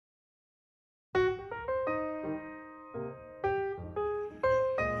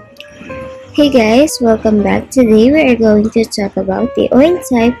Hey guys, welcome back. Today we are going to talk about the oil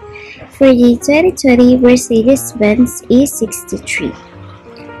type for the 2020 Mercedes-Benz E63.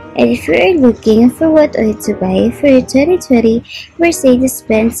 And if you are looking for what oil to buy for your 2020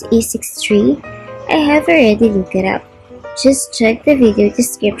 Mercedes-Benz E63, I have already looked it up. Just check the video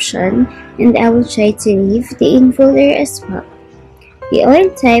description and I will try to leave the info there as well. The oil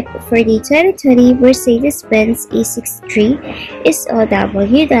type for the 2020 Mercedes-Benz E63 is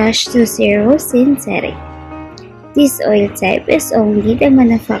OW-20 synthetic. This oil type is only the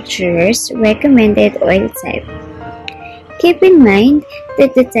manufacturer's recommended oil type. Keep in mind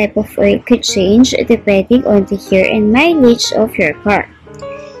that the type of oil could change depending on the year and mileage of your car.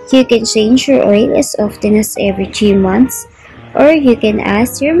 You can change your oil as often as every 3 months, or you can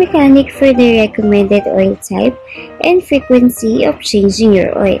ask your mechanic for the recommended oil type and frequency of changing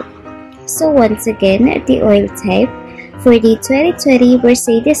your oil. So once again, the oil type for the 2020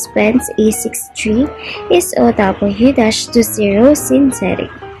 Mercedes-Benz E63 is OW-20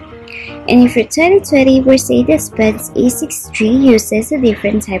 synthetic. And if your 2020 Mercedes-Benz E63 uses a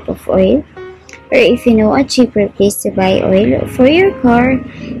different type of oil, or if you know a cheaper place to buy oil for your car,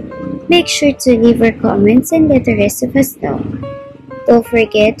 make sure to leave your comments and let the rest of us know. Don't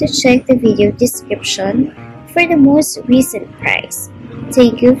forget to check the video description for the most recent price.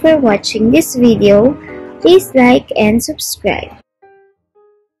 Thank you for watching this video. Please like and subscribe.